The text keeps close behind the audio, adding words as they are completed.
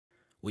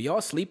Were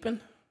y'all sleeping?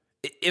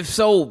 If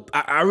so,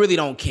 I really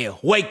don't care.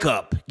 Wake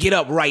up. Get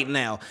up right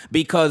now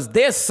because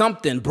there's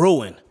something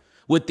brewing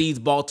with these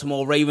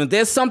Baltimore Ravens.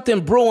 There's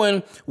something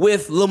brewing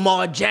with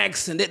Lamar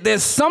Jackson.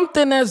 There's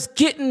something that's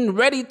getting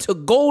ready to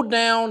go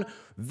down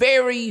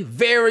very,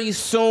 very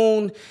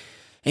soon.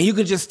 And you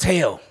can just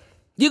tell.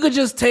 You could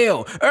just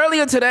tell.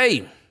 Earlier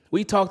today,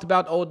 we talked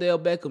about Odell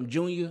Beckham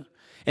Jr.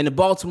 and the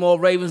Baltimore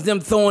Ravens, them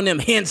throwing them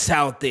hints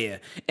out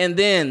there. And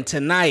then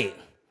tonight,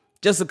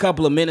 just a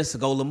couple of minutes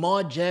ago,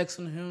 Lamar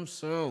Jackson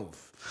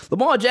himself.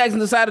 Lamar Jackson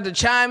decided to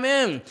chime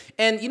in.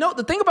 And you know,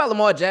 the thing about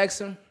Lamar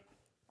Jackson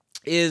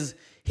is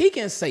he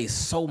can say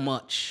so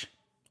much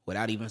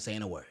without even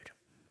saying a word.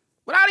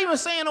 Without even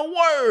saying a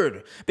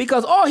word.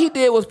 Because all he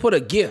did was put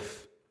a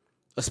GIF,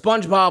 a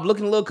SpongeBob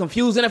looking a little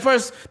confused and at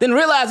first, then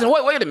realizing,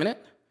 wait a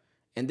minute.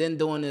 And then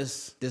doing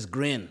this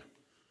grin,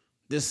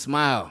 this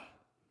smile.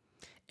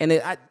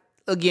 And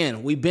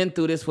again, we've been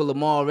through this with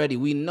Lamar already.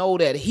 We know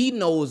that he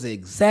knows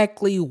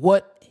exactly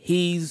what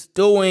he's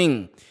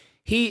doing.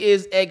 He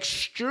is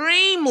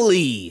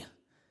extremely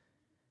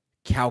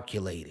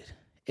calculated.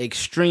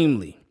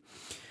 Extremely.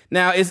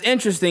 Now, it's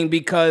interesting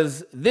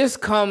because this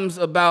comes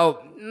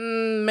about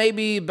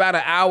maybe about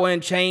an hour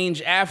and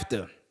change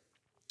after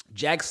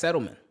Jack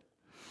Settleman.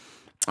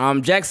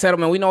 Jack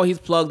Settleman, we know he's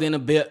plugged in a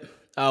bit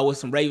with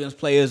some Ravens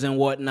players and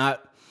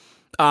whatnot.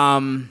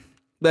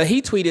 But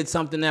he tweeted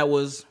something that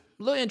was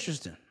a little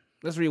interesting.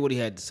 Let's read what he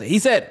had to say. He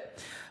said,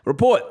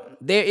 report,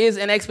 there is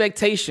an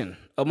expectation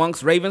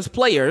amongst Ravens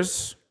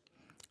players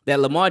that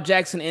Lamar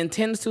Jackson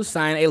intends to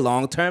sign a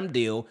long-term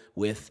deal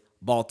with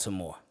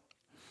Baltimore.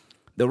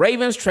 The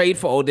Ravens trade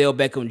for Odell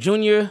Beckham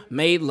Jr.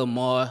 made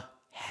Lamar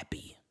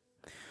happy.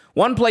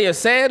 One player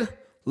said,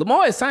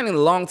 Lamar is signing a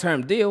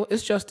long-term deal.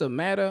 It's just a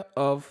matter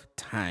of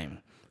time.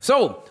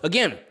 So,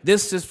 again,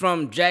 this is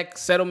from Jack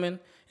Settleman.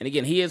 And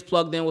again, he is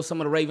plugged in with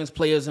some of the Ravens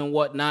players and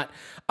whatnot.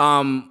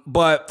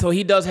 So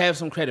he does have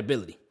some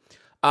credibility.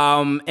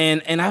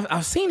 And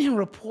I've seen him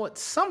report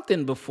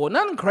something before.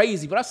 Nothing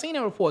crazy, but I've seen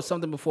him report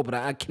something before, but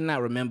I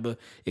cannot remember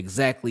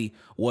exactly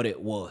what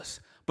it was.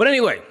 But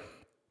anyway,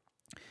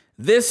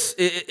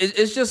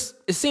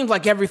 it seems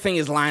like everything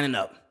is lining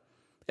up.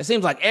 It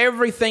seems like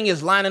everything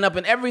is lining up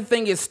and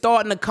everything is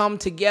starting to come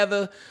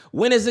together.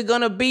 When is it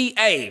going to be?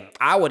 Hey,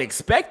 I would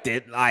expect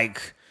it.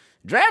 Like,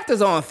 draft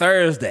is on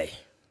Thursday.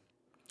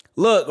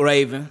 Look,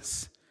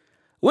 Ravens,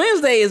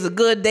 Wednesday is a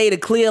good day to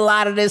clear a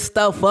lot of this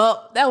stuff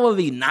up. That would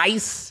be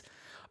nice.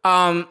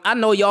 I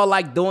know y'all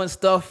like doing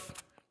stuff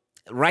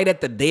right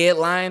at the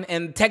deadline,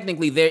 and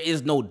technically there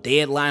is no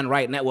deadline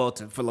right now. Well,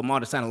 for Lamar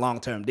to sign a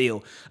long-term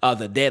deal,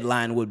 the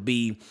deadline would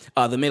be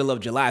the middle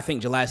of July, I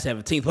think July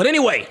 17th. But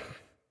anyway,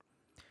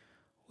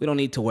 we don't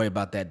need to worry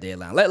about that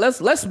deadline.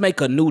 Let's make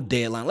a new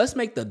deadline. Let's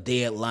make the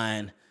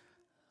deadline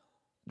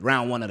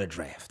round one of the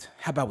draft.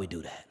 How about we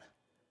do that?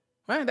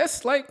 Right?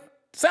 That's like,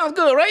 sounds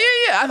good, right?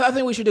 Yeah. I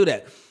think we should do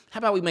that. How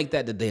about we make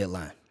that the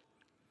deadline?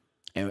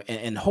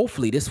 And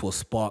hopefully this will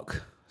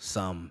spark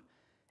some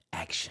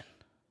action.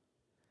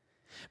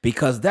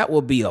 Because that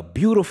will be a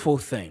beautiful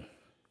thing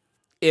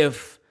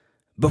if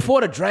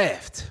before the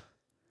draft,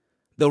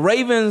 the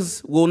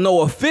Ravens will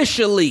know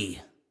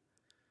officially,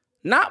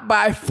 not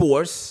by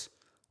force,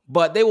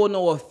 but they will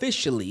know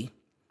officially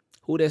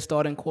who their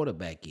starting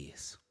quarterback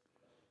is.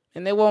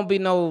 And there won't be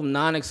no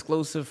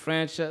non-exclusive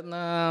franchise.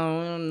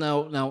 No.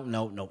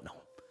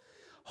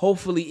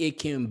 Hopefully it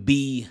can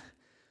be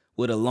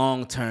with a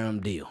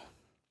long-term deal.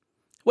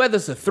 Whether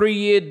it's a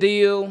 3-year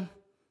deal,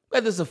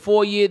 whether it's a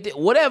 4-year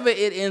deal, whatever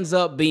it ends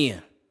up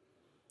being,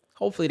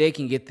 hopefully they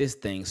can get this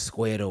thing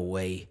squared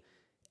away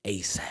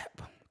ASAP.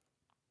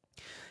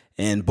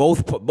 And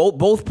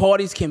both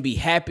parties can be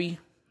happy.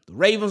 The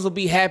Ravens will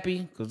be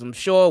happy because I'm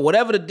sure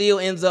whatever the deal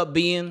ends up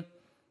being,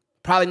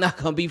 probably not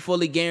going to be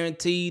fully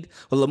guaranteed.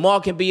 But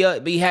Lamar can be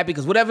happy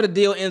because whatever the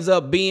deal ends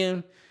up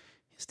being,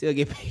 he still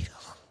get paid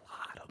a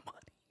lot of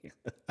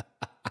money.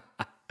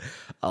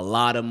 A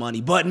lot of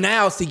money. But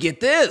now, see, get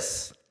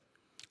this.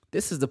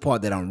 This is the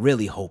part that I'm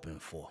really hoping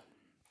for.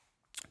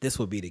 This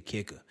will be the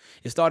kicker.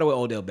 It started with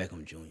Odell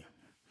Beckham Jr.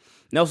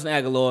 Nelson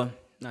Aguilar,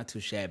 not too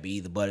shabby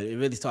either, but it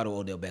really started with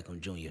Odell Beckham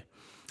Jr.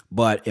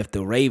 But if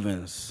the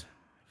Ravens,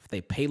 if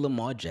they pay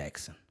Lamar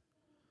Jackson,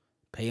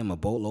 pay him a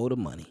boatload of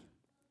money,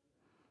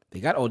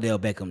 they got Odell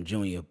Beckham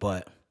Jr.,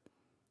 but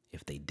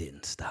if they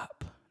didn't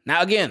stop.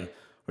 Now, again,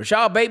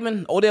 Rashad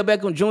Bateman, Odell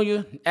Beckham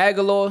Jr.,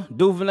 Aguilar,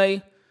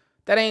 Duvernay,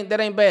 that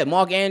ain't bad.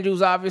 Mark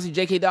Andrews, obviously,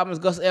 J.K. Dobbins,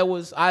 Gus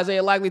Edwards,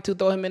 Isaiah likely to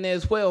throw him in there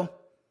as well.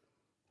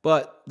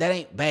 But that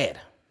ain't bad.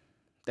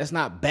 That's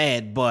not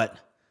bad, but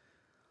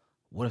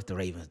what if the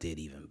Ravens did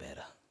even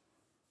better?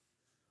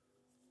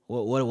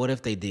 What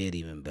if they did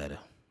even better?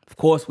 Of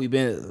course, we've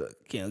been,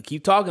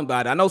 keep talking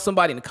about it. I know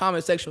somebody in the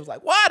comment section was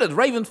like, why does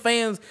Ravens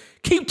fans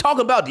keep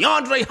talking about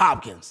DeAndre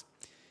Hopkins?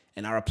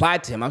 And I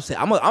replied to him, I said,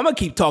 I'm going to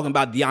keep talking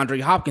about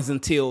DeAndre Hopkins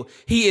until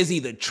he is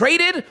either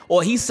traded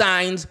or he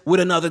signs with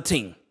another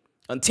team.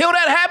 Until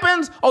that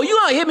happens, you're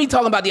going to hear me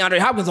talking about DeAndre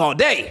Hopkins all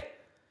day.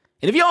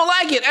 And if you don't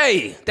like it,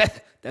 hey,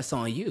 that's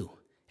on you.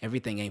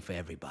 Everything ain't for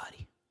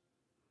everybody.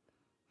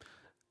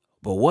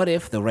 But what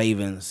if the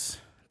Ravens,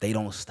 they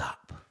don't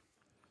stop?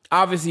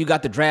 Obviously, you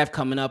got the draft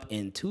coming up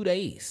in 2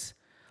 days.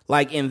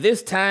 Like in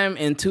this time,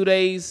 in 2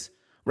 days,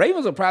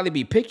 Ravens will probably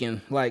be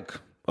picking like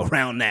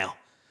around now.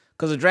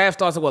 Because the draft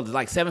starts at what,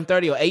 like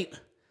 7:30 or 8?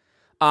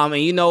 And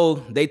you know,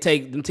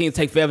 them teams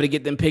take forever to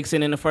get them picks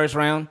in the first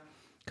round.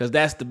 Because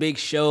that's the big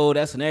show.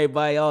 That's when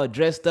everybody all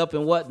dressed up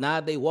and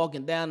whatnot. They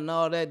walking down and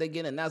all that. They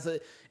getting announced. And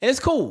it's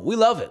cool. We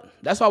love it.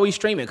 That's why we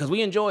stream it, because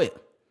we enjoy it.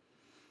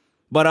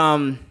 But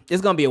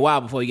it's going to be a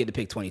while before we get to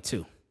pick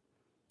 22.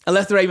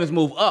 Unless the Ravens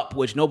move up,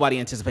 which nobody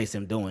anticipates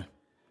them doing.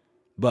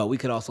 But we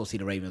could also see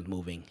the Ravens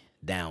moving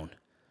down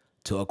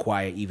to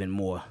acquire even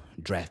more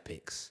draft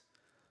picks.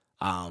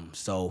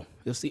 So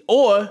you'll see.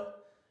 Or,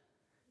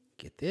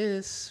 get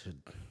this,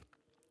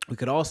 we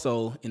could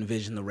also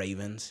envision the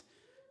Ravens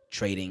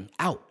trading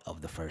out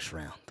of the first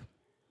round.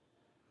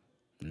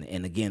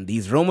 And again,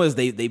 these rumors,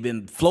 they've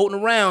been floating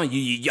around.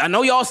 I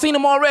know y'all seen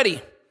them already.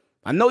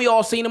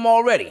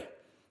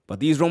 But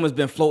these rumors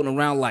been floating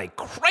around like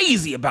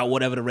crazy about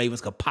whatever the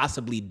Ravens could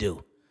possibly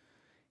do.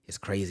 It's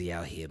crazy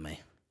out here, man.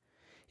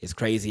 It's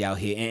crazy out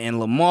here. And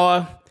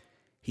Lamar,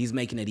 he's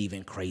making it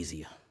even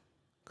crazier.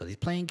 Because he's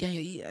playing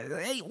games.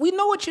 Hey, we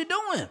know what you're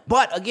doing.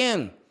 But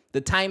again,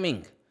 the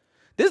timing.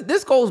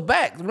 This goes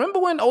back. Remember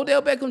when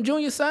Odell Beckham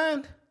Jr.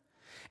 signed?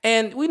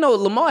 And we know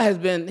Lamar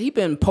he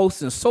been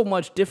posting so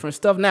much different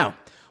stuff. Now,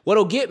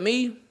 what'll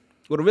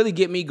really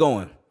get me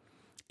going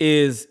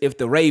is if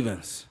the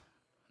Ravens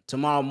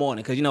tomorrow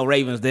morning, because you know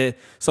Ravens, their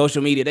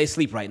social media, they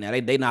sleep right now.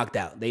 They knocked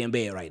out. They in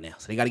bed right now.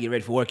 So they got to get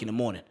ready for work in the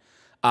morning.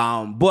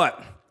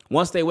 But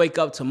once they wake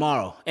up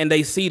tomorrow and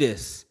they see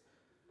this,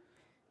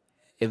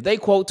 if they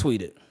quote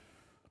tweet it,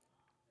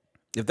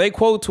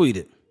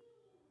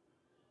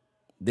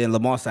 then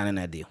Lamar signing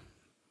that deal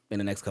in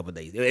the next couple of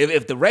days.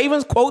 If the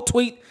Ravens quote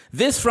tweet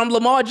this from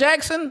Lamar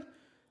Jackson,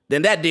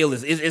 then that deal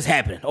is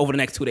happening over the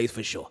next 2 days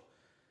for sure.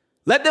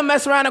 Let them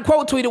mess around and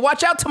quote tweet it.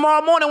 Watch out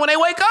tomorrow morning when they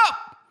wake up.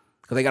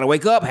 Because they got to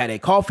wake up, have their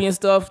coffee and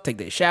stuff, take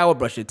their shower,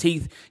 brush their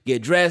teeth,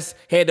 get dressed,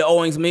 head to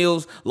Owings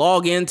Mills,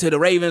 log into the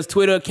Ravens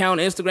Twitter account,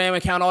 Instagram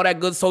account, all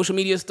that good social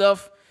media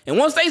stuff. And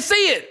once they see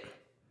it,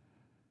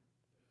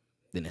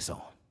 then it's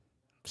on.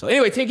 So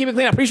anyway, team, keep it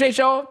clean. I appreciate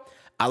y'all.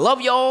 I love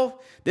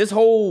y'all. This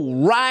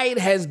whole ride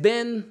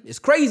it's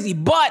crazy,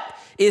 but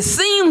it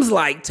seems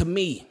like to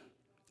me,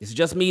 it's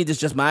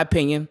just my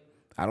opinion.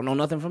 I don't know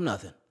nothing from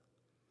nothing.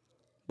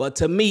 But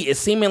to me, it's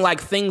seeming like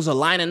things are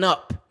lining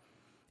up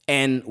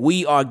and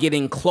we are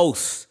getting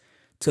close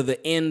to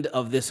the end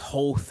of this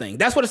whole thing.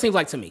 That's what it seems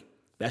like to me.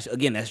 That's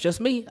just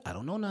me. I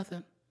don't know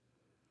nothing.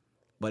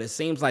 But it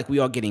seems like we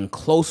are getting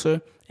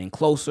closer and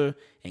closer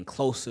and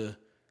closer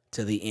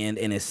to the end.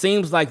 And it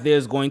seems like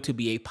there's going to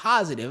be a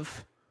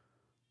positive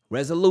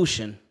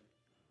resolution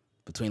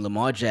between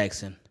Lamar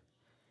Jackson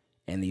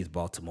and these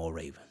Baltimore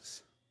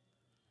Ravens.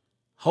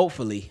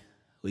 Hopefully,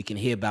 we can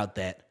hear about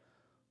that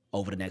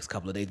over the next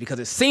couple of days, because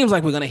it seems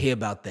like we're going to hear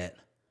about that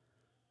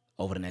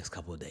over the next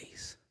couple of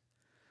days.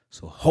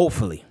 So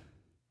hopefully,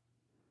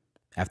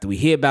 after we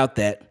hear about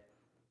that,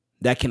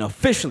 that can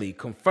officially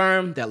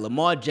confirm that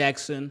Lamar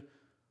Jackson,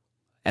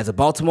 as a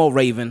Baltimore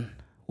Raven,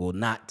 will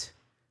not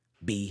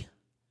be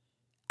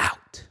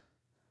out.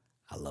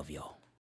 I love y'all.